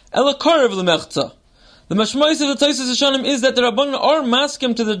Kulam Ela Karev L'Mechta. The mashmais of the Tosfos Hashanim is that the Rabbanon are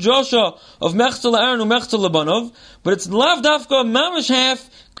maskim to the drasha of Mechta La'aron Umechta Labanov, but it's Lav Dafka Mamish half,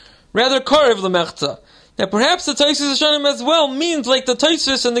 rather Karev L'Mechta. Now perhaps the Tosfos Hashanim as well means like the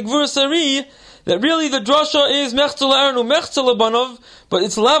Tosfos and the Gvurasari, that really the drasha is Mechta La'aron Umechta Labanov, but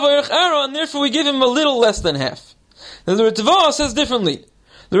it's Lav Oirech Ara, and therefore we give him a little less than half. Now the Ritva says differently.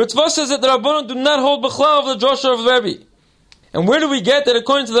 The Ritva says that the Rabbanon do not hold Bechlal of the drasha of Rabbi. And where do we get that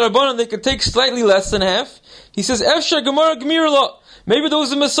according to the Rabbanon they could take slightly less than half? He says, Efsha Gemara Gmirla. Maybe there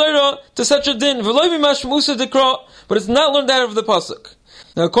was a Messiah to such a din. But it's not learned out of the Pasuk.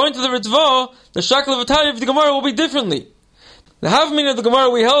 Now according to the Ritva, the Shakal of Atari of the Gemara will be differently. The Havmin of the Gemara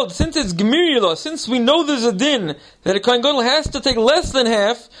we held, since it's Gmirla, since we know there's a din that a Kohen Gadol has to take less than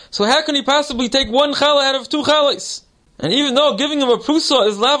half, so how can he possibly take one chala out of two chalas? And even though giving him a prusa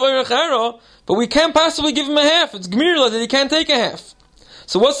is Lav Oirech Ara, but we can't possibly give him a half. It's Gmirla that he can't take a half.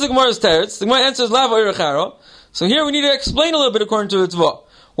 So what's the Gemara's teretz? The Gemara answers Lav Oirech Ara. So here we need to explain a little bit according to the Ritva.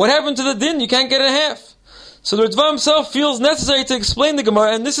 What happened to the din? You can't get a half. So the Ritva himself feels necessary to explain the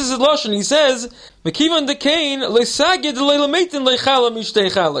Gemara, and this is his lashon. He says, "Mekivan dekain leisagid leilameitin leichala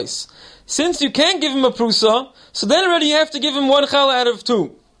mishtei chalais." Since you can't give him a prusa, so then already you have to give him one chala out of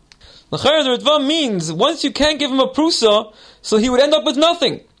two. L'chayr, the Ritva means once you can't give him a prusa, so he would end up with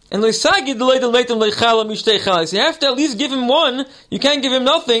nothing. And leisagid leilameitin leichala mishtei chalais. You have to at least give him one. You can't give him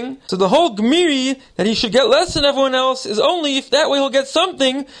nothing. So the whole gmiri that he should get less than everyone else is only if that way he'll get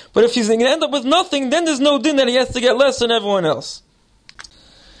something. But if he's going to end up with nothing, then there's no din that he has to get less than everyone else.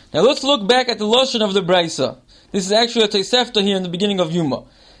 Now let's look back at the lashon of the Braisa. This is actually a Tosefta here in the beginning of Yoma.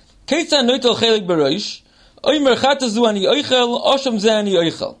 Keitzan noitel chelik beroish, oimer chata zu ani oichel, osham ze ani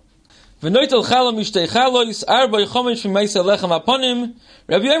oichel. V'noitel chala mishtei chalois, arba yochomesh v'meisa lechem aponim,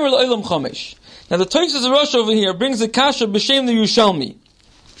 Rabbi Yomer lo'olam chomesh. Now the Tosfos Rosh over here brings a kasha b'shem the Yerushalmi.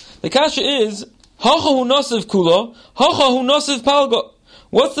 The kasha is, hacha hu nosiv kula, hacha hu nosiv palga.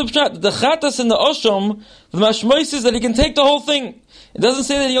 What's the pshat? The chatas and the osham, the mashmois is that he can take the whole thing. It doesn't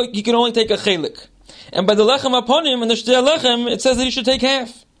say that he can only take a chelik. And by the lechem aponim and the shtei lechem, it says that he should take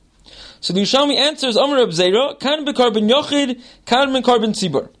half. So the Yerushalmi answers, Amar Reb Zera, kan b'karbon yochid, kan b'karbon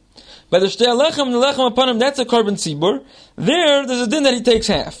tzibur. By the shtei lechem and the lechem aponim, that's a carbon tzibur. There's a din that he takes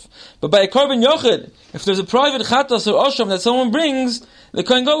half. But by a carbon yochid, if there's a private chatas or osham that someone brings, the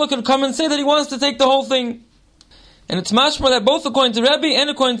Kohen Gadol can come and say that he wants to take the whole thing. And it's mashma that both according to Rabbi and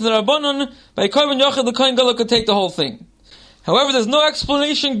according to the Rabbanon, by a carbon yochid, the Kohen Gadol could take the whole thing. However, there's no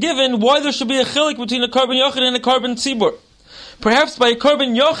explanation given why there should be a chilik between a carbon yochid and a carbon tzibur. Perhaps by a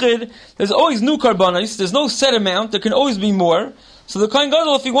carbon yochid, there's always new karbanos, there's no set amount, there can always be more. So the Kohen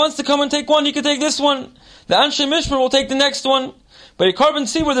Gadol, if he wants to come and take one, he can take this one. The Anshe Mishmer will take the next one. By a carbon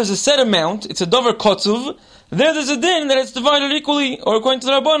tzibur, there's a set amount, it's a davar kotzuv. There's a din that it's divided equally, or according to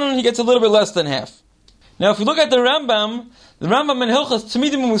the Rabbanon, he gets a little bit less than half. Now if we look at the Rambam in Hilchas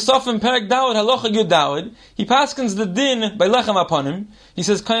Tamidim Musafim Perek Dawud Halacha Yud Dawud, he paskins the din by lechem aponim. He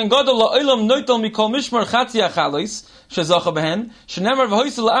says, Kohen Gadol la'olam noitel mikol mishmar chatzi achalois shezacha behen shenemar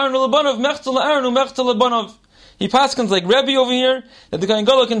v'hoisel la'aron u'lebanov mechtel la'aron u'mechtel lebanov. He paskins like Rabbi over here that the Kohen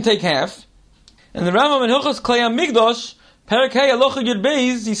Gadol can take half. And the Rambam in Hilchas Klei HaMikdash Perek Hey Halacha Yud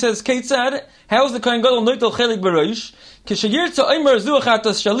Beis, he says, Keitzad, how is the Kohen Gadol noitel chelik beroish? Kishayirtza oimer zu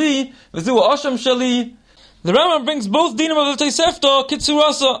achatas shali v'zu asham shali. The Rambam brings both dinim of the Tosefta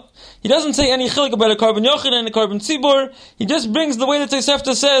kitsurasa. He doesn't say any chilik about a carbon yochid and a carbon tzibur. He just brings the way the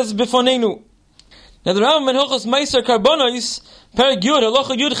Tosefta says bifonenu. Now the Rambam in Hilchos Meiser Karbonos, Perek Yud,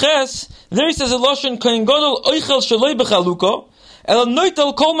 Halacha Yud Ches, there he says a lashon kohen gadol oichel shaloi b'chaluka, el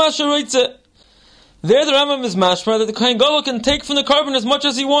noitel kol ma sheroitze. There the Rambam is mashma that the kohen gadol can take from the carbon as much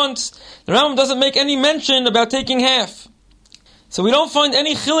as he wants. The Rambam doesn't make any mention about taking half. So we don't find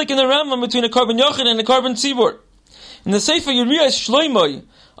any chilik in the Rambam between a carbon yochid and a carbon tzibur. In the Sefer Yiriyas Shloimoi,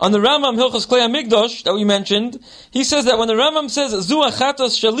 on the Rambam Hilchos Klei HaMikdash that we mentioned, he says that when the Rambam says Zu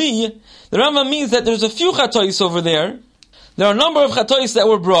chatos shali, the Rambam means that there's a few chatois over there. There are a number of chatois that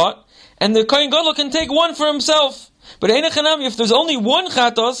were brought, and the kohen gadol can take one for himself. But if there's only one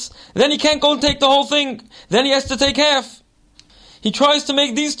chatos, then he can't go and take the whole thing. Then he has to take half. He tries to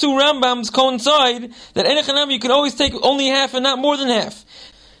make these two Rambams coincide, that you can always take only half and not more than half.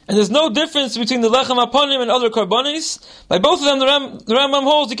 And there's no difference between the lechem aponim and other karbonis. By both of them, the Rambam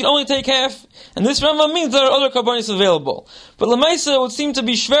holds you can only take half, and this Rambam means there are other karbonis available. But Lamaisa would seem to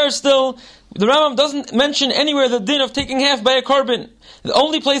be shver still. The Rambam doesn't mention anywhere the din of taking half by a carbon. The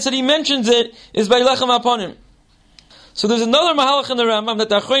only place that he mentions it is by lechem aponim. So there's another mahalach in the Rambam that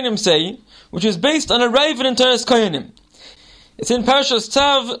the Achronim say, which is based on a Ravid in Teres Koyanim. It's in Parashas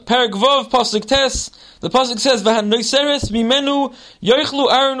Tzav, Perek Vav, Pasuk Tes. The Pasuk says, "V'han noiseres mimenu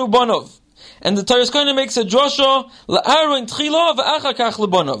yoichlu Aaron ubanov." And the Teres Koyanim makes a drasha la'Aaron tchila v'achar kach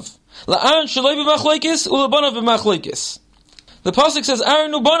lebanov. La'Aaron shaloi b'machleikis u'lebanov b'machleikis. The Pasuk says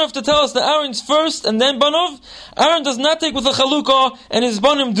Aaron ubanov to tell us that Aaron's first and then banov. Aaron does not take with a chalukah and his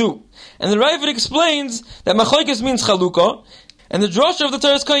banim do. And the Ravid explains that machlekes means chalukah, and the drasha of the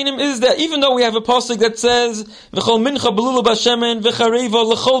Teres Koyanim is that even though we have a pasuk that says v'chol mincha belula b'shemen v'chareva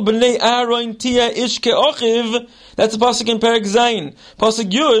l'chol b'nei Aaron tia ish ke'ochiv, that's a pasuk in Perek Zayin.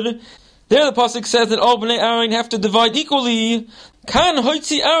 Pasuk Yud, there the pasuk says that all b'nei Aaron have to divide equally. Kan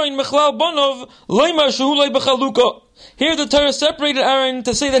hoitzi Aaron mechlal banov loymar shehu loy b'chalukah. Here the Torah separated Aaron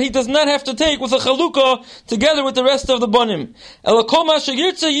to say that he does not have to take with a chalukah together with the rest of the banim. Elakol ma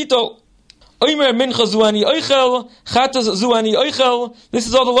sheyirtze yitol. Oimer mincha zuani oichel, chatas zuani oichel. This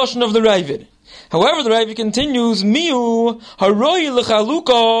is all the lashon of the Ravid. However, the Ravid continues, miu haroi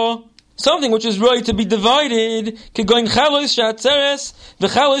lechalukah, something which is right to be divided, kegoin chalois shatzeres,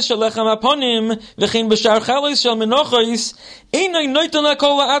 v'chalois shalechem aponim, v'chein b'shar chalois shal menochos, einay noitel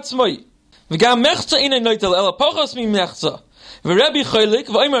nakol la'atzmoi. V'gam mechza einay noitel, ela pochos mi mechza. V'Rebbi cholik,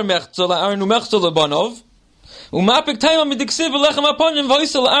 v'oimer mechza la'Aaron u'mechza lebanov, u'mapik taima midiksiv v'lechem aponim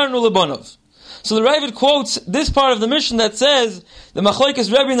v'oisel la'Aaron u'lebanov. So the Ravid quotes this part of the mission that says the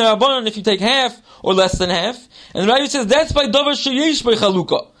machlokes Rabbi and the Rabbanon if you take half or less than half, and the Ravid says that's by davar sheyesh by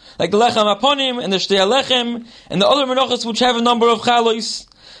chalukah, like the lechem aponim and the shtei lechem and the other menachos which have a number of chalos.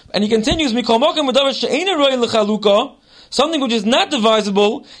 And he continues, mikol mokem with davar she'eina roi lechalukah, something which is not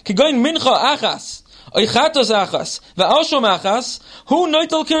divisible, kigoin mincha achas, oichatos achas, va'alshom achas, hu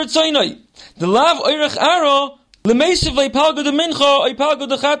noitel kiritzaynoi, the lav oirech aro. The Rav is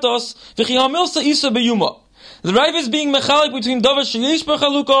being mechalik between davar sheyesh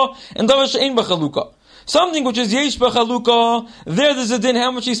b'chalukah and davar she'ein b'chalukah. Something which is yesh b'chalukah, there's a din how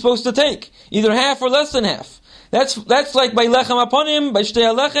much he's supposed to take, either half or less than half. That's like by lechem aponim, by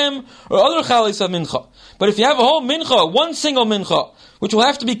shtei lechem, or other chalis of mincha. But if you have a whole mincha, one single mincha, which will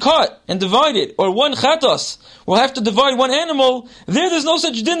have to be cut and divided, or one chatos, will have to divide one animal, there's no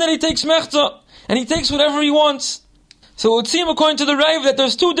such din that he takes mechza. And he takes whatever he wants. So it would seem according to the Rav that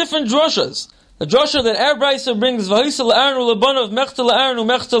there's two different drashas. The drasha that our Brisa brings, V'hoisel la'Aaron u'lebanov, mechta la'Aaron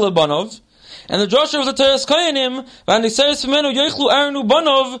u'mechta lebanov. And the drasha of the Teres Koyanim, V'aniseres v'menu yoichlu Aaron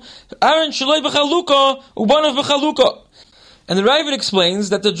u'banov, Aaron shaloi b'chaluka, u'banov b'chaluka. And the Rav explains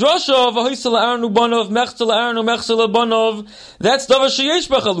that the drasha of V'hoisel la'Aaron u'banov, mechta la'Aaron u'mechta lebanov, that's davar sheyesh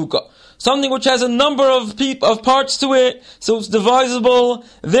b'chaluka. Something which has a number of parts to it, so it's divisible.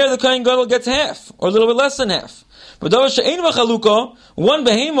 There the kohen gadol gets half, or a little bit less than half. But davar she'ein b'chalukah, one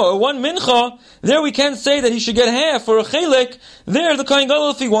behema or one mincha, there we can't say that he should get half or a chelik. There the kohen gadol,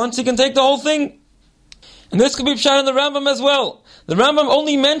 if he wants, he can take the whole thing. And this could be pshat in the Rambam as well. The Rambam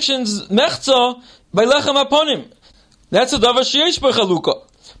only mentions mechza by lechem aponim. That's a davar sheyesh b'chalukah.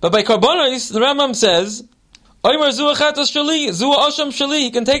 But by karbonos, the Rambam says, Oimer zua chatas shali, zua asham shali,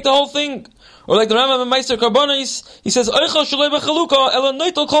 he can take the whole thing. Or like the Rambam in Meiser Karbonis, he says, Oichel shaloi b'chalukah, ela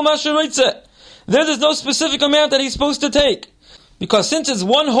noitel kol ma sheroitze. There's no specific amount that he's supposed to take. Because since it's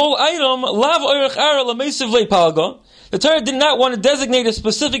one whole item, lav oirech ara l'meisiv le'palga, the Torah did not want to designate a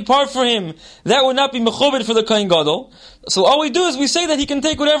specific part for him. That would not be mechubed for the kohen gadol. So all we do is we say that he can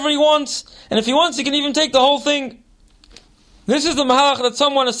take whatever he wants, and if he wants, he can even take the whole thing. This is the mahalach that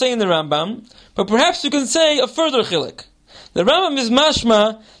some want to say in the Rambam, but perhaps you can say a further chilik. The Rambam is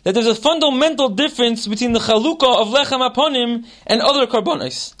mashma that there's a fundamental difference between the chalukah of lechem aponim and other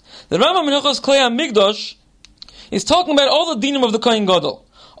karbonos. The Rambam in Hilchos Klei HaMikdash is talking about all the dinim of the Kohen Gadol,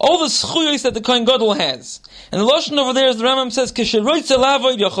 all the schuyos that the Kohen Gadol has. And the lashon over there is the Rambam says, "Kisheroitze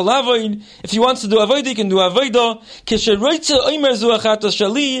lavoid yochol lavoid." If he wants to do avodah, he can do avodah. Kisheroitze oimer zu achatos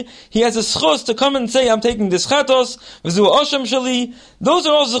shali. He has a schus to come and say, "I'm taking this chatos v'zu osham shali." Those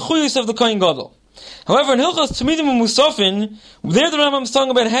are all the schuyos of the Kohen Gadol. However, in Hilchos Tamidim u'Musafin, there the Rambam is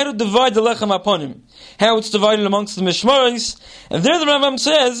talking about how to divide the lechem aponim, how it's divided amongst the mishmaros, and there the Rambam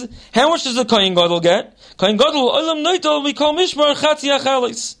says, how much does the Kohen Gadol get? Kohen Gadol olam noitel we call mishmar chatzi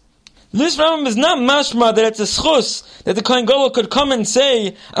achalis. This Rambam is not mashma that it's a schus that the Kohen Gadol could come and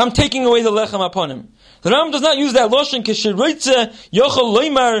say, I'm taking away the lechem aponim. The Rambam does not use that lashon kishiroitze yochol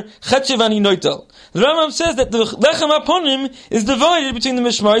loymar chatzi v'ani noitel. The Rambam says that the lechem aponim is divided between the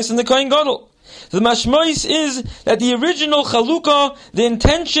mishmaros and the Kohen Gadol. The mashmois is that the original chalukah, the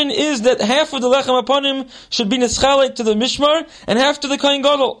intention is that half of the lechem aponim should be neschalek to the mishmar and half to the Kohen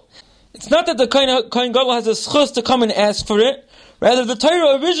Gadol. It's not that the Kohen Gadol has a schus to come and ask for it. Rather, the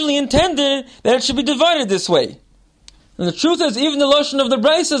Torah originally intended that it should be divided this way. And the truth is, even the lashon of the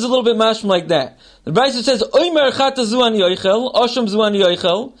Brisa is a little bit mashma like that. The Brisa says, "Oimer chata zu ani yoichel, osham zu ani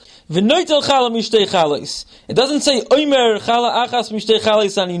yoichel, v'noitel chala mishtei chalos." It doesn't say "Oimer chala achas mishtei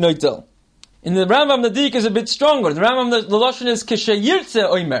chalos ani noitel." In the Rambam, the dik is a bit stronger. The Rambam, the lashon is "Kishayirtze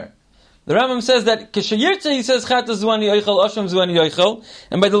oimer." The Rambam says that "Kishayirtze," he says "Chata zu ani yoichel, osham zu ani yoichel,"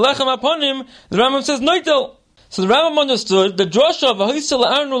 and by the lechem aponim, the Rambam says "Noitel." So the Rambam understood the drasha of "Ha'isel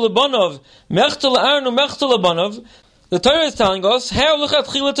arnu lebanov, mechtel arnu mechtel lebanov." The Torah is telling us how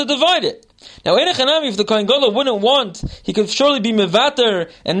lechatchila to divide it. Now, if the Kohen Gadol wouldn't want, he could surely be mevater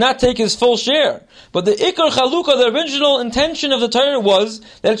and not take his full share. But the ikar chalukah, the original intention of the Torah was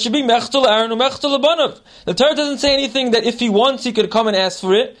that it should be mechtel aaron or mechtel abanov. The Torah doesn't say anything that if he wants, he could come and ask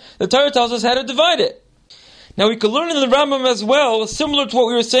for it. The Torah tells us how to divide it. Now we could learn in the Rambam as well, similar to what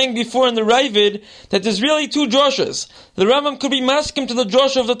we were saying before in the Ravid, that there's really two droshas. The Rambam could be maskim to the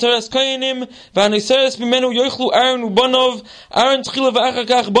drosha of the Teres Koyanim, v'aniseres bimenu yoichlu aaron ubanov, aaron tchila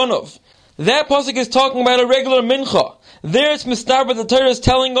v'achakach banov. That pasuk is talking about a regular mincha. There it's mistarba, the Torah is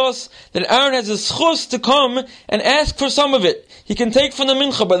telling us that Aaron has a schus to come and ask for some of it. He can take from the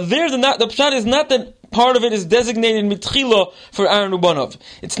mincha, but there the pshat is not that part of it is designated mitchila for Aaron Ubanov.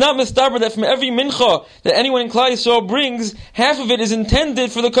 It's not mistarba that from every mincha that anyone in Klal Yisrael brings, half of it is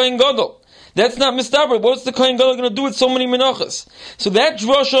intended for the Kohen Gadol. That's not mistarba. What's the Kohen Gadol going to do with so many menachas? So that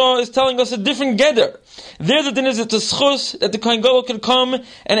drasha is telling us a different geder. There the din is it's a schus that the Kohen Gadol can come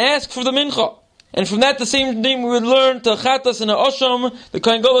and ask for the mincha. And from that the same thing we would learn to chatas and a osham. The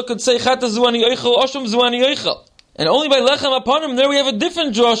Kohen Gadol could say chatas zuani yoichel, osham zuani yoichel. And only by lechem upon him there we have a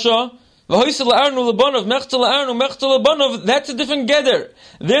different drasha. That's a different geder.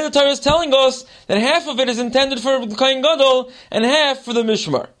 There the Torah is telling us that half of it is intended for the Kohen Gadol and half for the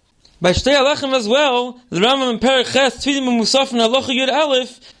Mishmar. By Shtei Alechem as well, the Rambam in Perek Ches, Tfidim Musaf and Halacha Yud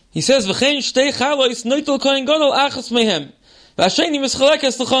Aleph, he says, "V'chein Shtei Chalois Noitel Kohen Gadol Achas Mehem, V'Hasheni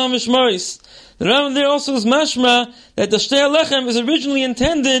Mischalekes L'Chol Mishmaris." The Rambam there also is mashma that the Shtei Alechem is originally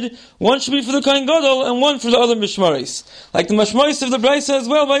intended, one should be for the Kohen Gadol and one for the other Mishmaris. Like the Mashmaris of the Brisa as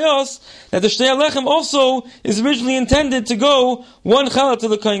well by us, that the Shtei Alechem also is originally intended to go one challah to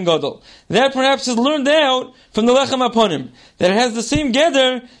the Kohen Gadol. That perhaps is learned out from the Lechem Aponim, that it has the same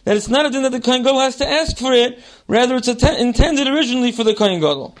gather, that it's not a din that the Kohen Gadol has to ask for it, rather it's intended originally for the Kohen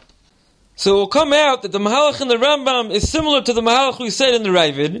Gadol. So it will come out that the Mahalach in the Rambam is similar to the Mahalach we said in the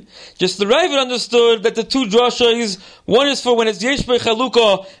Ravid. Just the Ravid understood that the two drashas, one is for when it's Yesh Bei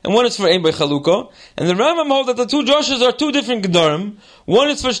Chalukah, and one is for Ein Bei Chalukah. And the Rambam holds that the two drashas are two different Gedarim. One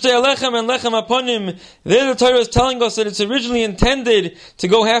is for Shtei Alechem and Lechem Aponim. There the Torah is telling us that it's originally intended to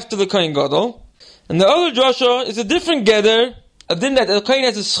go half to the Kohen Gadol. And the other drasha is a different Geder, a din that the Kohen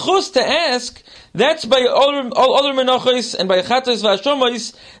has a schus to ask. That's by all other menachos and by chatos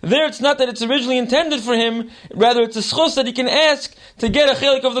v'ashomos. There it's not that it's originally intended for him, rather it's a schus that he can ask to get a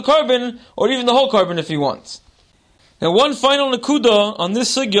chelik of the carbon, or even the whole carbon if he wants. Now one final nekuda on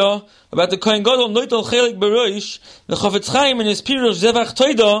this sugya, about the Kohen Gadol noitel chelik beroish, the Chafetz Chaim in his Pirush Zevach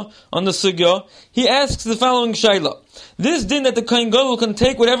Toida on the sugya, he asks the following shaila. This din that the Kohen Gadol can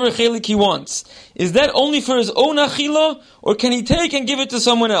take whatever chelik he wants, is that only for his own achila, or can he take and give it to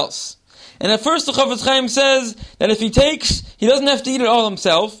someone else? And at first the Chafetz Chaim says that if he takes, he doesn't have to eat it all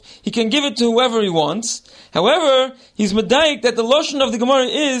himself. He can give it to whoever he wants. However, he's medayik that the lashon of the Gemara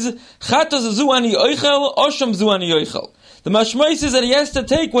is chatas zu ani oichel, osham zu ani oichel. The mashmais is that he has to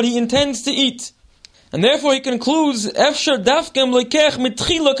take what he intends to eat. And therefore he concludes, Efshar dafkem lekech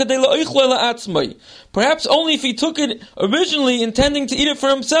mitchila kadei la'oichle la'atzmai. Perhaps only if he took it originally intending to eat it for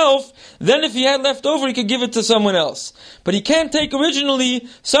himself, then if he had left over he could give it to someone else. But he can't take originally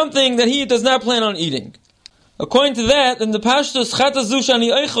something that he does not plan on eating. According to that, then the pashtus chatas zu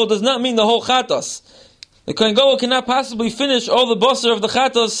shani oichel does not mean the whole chatas. The Kohen Gadol cannot possibly finish all the basar of the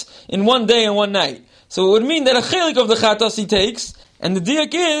chatas in one day and one night. So it would mean that a chelik of the chatas he takes, and the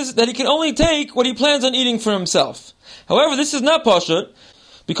diak is that he can only take what he plans on eating for himself. However, this is not pashut,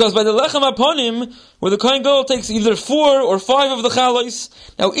 because by the lechem aponim, where the Kohen Gadol takes either 4 or 5 of the chalos,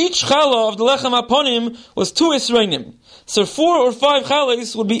 now each chala of the lechem aponim was 2 esrainim. So 4 or 5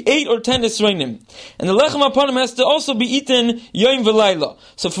 chalos would be 8 or 10 esrainim. And the lechem aponim has to also be eaten yom v'layla.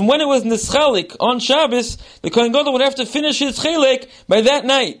 So from when it was nischalik on Shabbos, the Kohen Gadol would have to finish his chelek by that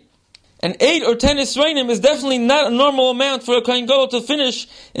night. And 8 or 10 esrainim is definitely not a normal amount for a Kohen Gadol to finish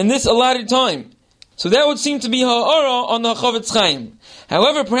in this allotted time. So that would seem to be ha'ara on the Chavetz Chaim.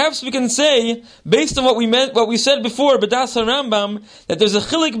 However, perhaps we can say, based on what we said before, B'das HaRambam, that there's a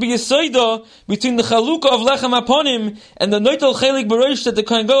chilik b'yisoida between the chalukah of lechem aponim and the noitel chilik b'roish that the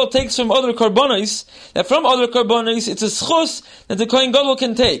Kohen Gadol takes from other karbonos, that from other karbonos it's a schus that the Kohen Gadol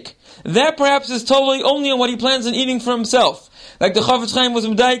can take. That perhaps is totally only on what he plans on eating for himself. Like the Chavetz Chaim was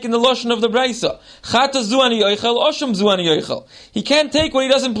medayik in the lashon of the Braisa. Chatas zu ani yoichel, osham zu ani yoichel. He can't take what he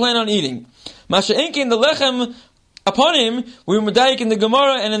doesn't plan on eating. Masha in the lechem upon him, we were medayik in the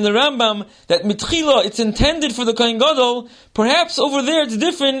Gemara and in the Rambam that mitchila it's intended for the Kohen Gadol. Perhaps over there it's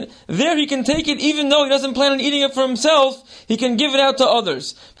different. There he can take it even though he doesn't plan on eating it for himself. He can give it out to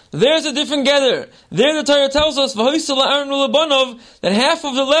others. There's a different gather. There the Torah tells us that half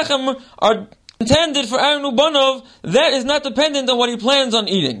of the lechem are intended for Aaron Ubanov. That is not dependent on what he plans on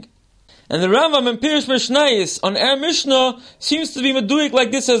eating. And the Rambam in Pirish Mishnayis on our Mishnah seems to be meduik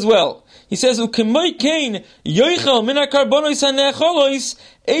like this as well. He says, "Ukemoi kain yoichel min hakarbonos haneacholois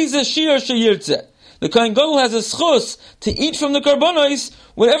eze shir sheyirtze." The Kohen Gadol has a schus to eat from the karbonos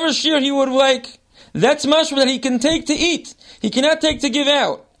whatever shir he would like. That's mashma that he can take to eat. He cannot take to give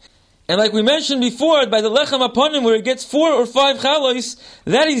out. And like we mentioned before, by the lechem aponim where he gets 4 or 5 chalos,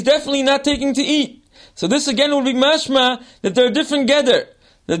 that he's definitely not taking to eat. So this again would be mashma that there are different gather.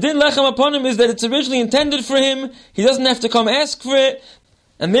 The din lechem aponim is that it's originally intended for him. He doesn't have to come ask for it.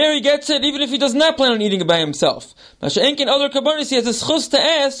 And there he gets it, even if he does not plan on eating it by himself. Masha'enk in other karbonos, he has a schus to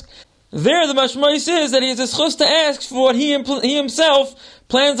ask. There the mashmais is that he has a schus to ask for what he himself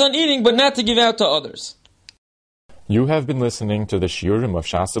plans on eating, but not to give out to others. You have been listening to the Shiurim of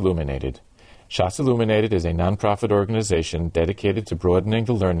Shas Illuminated. Shas Illuminated is a non-profit organization dedicated to broadening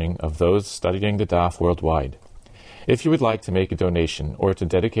the learning of those studying the daf worldwide. If you would like to make a donation or to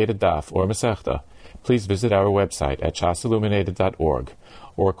dedicate a daf or masechta, please visit our website at shasilluminated.org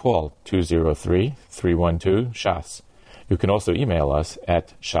or call 203-312-SHAS. You can also email us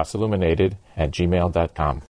at shasilluminated@gmail.com.